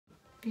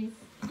Beep.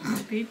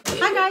 Beep.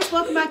 Hi guys,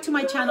 welcome back to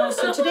my channel.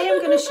 So today I'm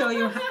going to show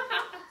you how...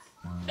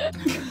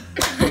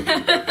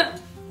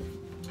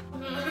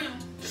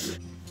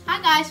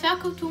 Hi guys,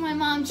 welcome to my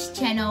mom's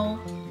channel.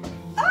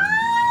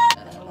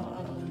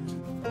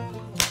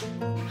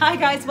 Hi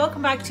guys,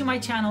 welcome back to my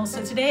channel.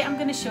 So today I'm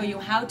going to show you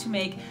how to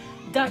make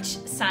Dutch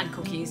sand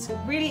cookies.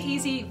 Really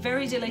easy,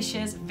 very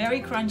delicious, very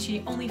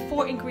crunchy, only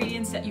 4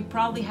 ingredients that you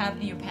probably have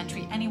in your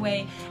pantry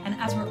anyway. And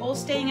as we're all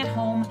staying at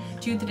home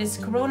due to this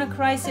corona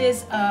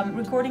crisis,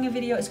 recording a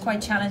video is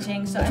quite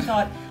challenging. So I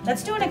thought,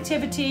 let's do an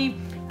activity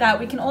that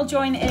we can all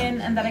join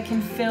in and that I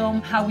can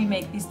film how we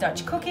make these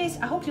Dutch cookies.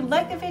 I hope you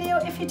like the video.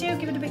 If you do,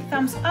 give it a big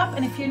thumbs up.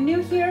 And if you're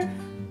new here,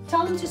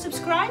 tell them to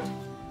subscribe.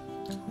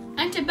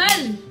 And the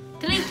bell.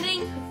 Tling,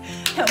 tling.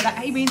 No,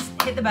 that means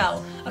hit the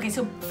bell. Okay,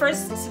 so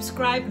first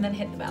subscribe and then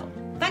hit the bell.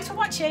 Thanks for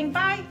watching.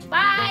 Bye.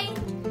 Bye.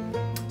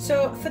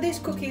 So for these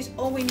cookies,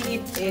 all we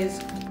need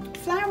is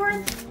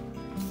flour,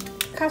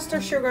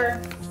 custard sugar,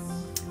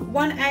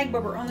 1 egg,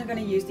 but we're only going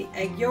to use the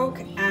egg yolk,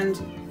 and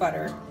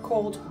butter,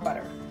 cold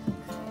butter.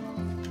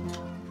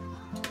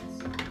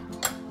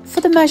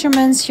 For the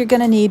measurements, you're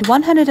going to need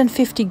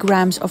 150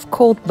 grams of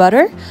cold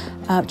butter,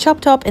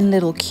 chopped up in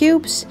little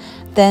cubes,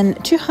 then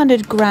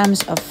 200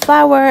 grams of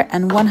flour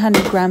and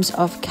 100 grams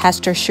of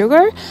castor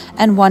sugar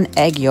and 1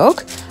 egg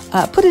yolk.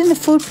 Put it in the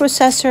food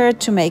processor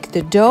to make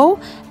the dough,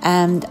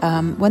 and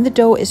when the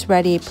dough is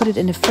ready, put it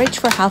in the fridge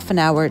for half an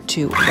hour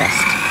to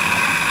rest.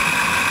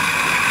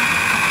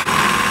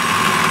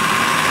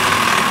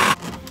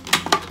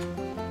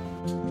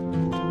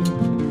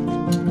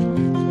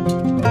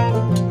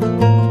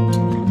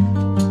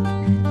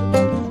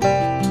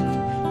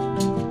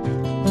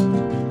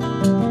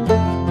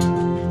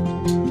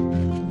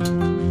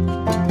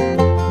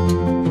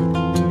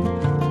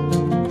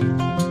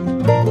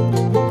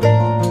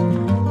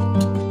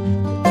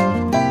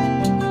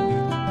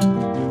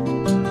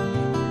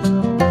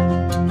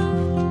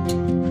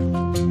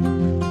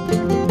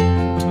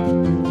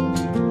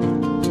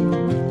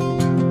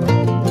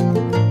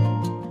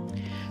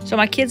 So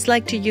my kids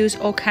like to use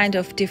all kind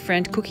of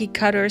different cookie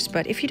cutters,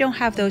 but if you don't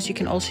have those, you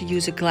can also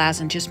use a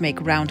glass and just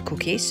make round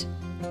cookies.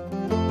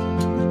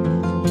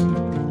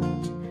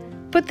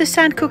 Put the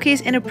sand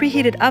cookies in a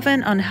preheated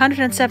oven on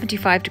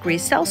 175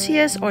 degrees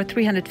Celsius or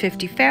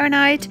 350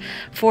 Fahrenheit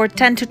for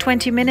 10 to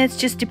 20 minutes,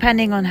 just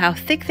depending on how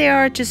thick they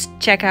are. Just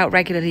check out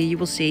regularly, you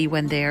will see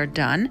when they are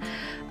done.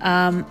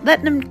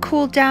 Let them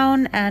cool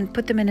down and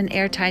put them in an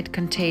airtight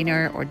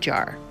container or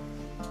jar.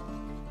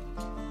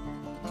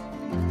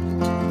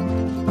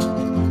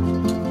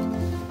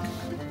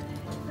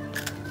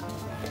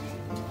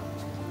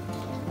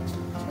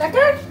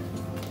 Lekker?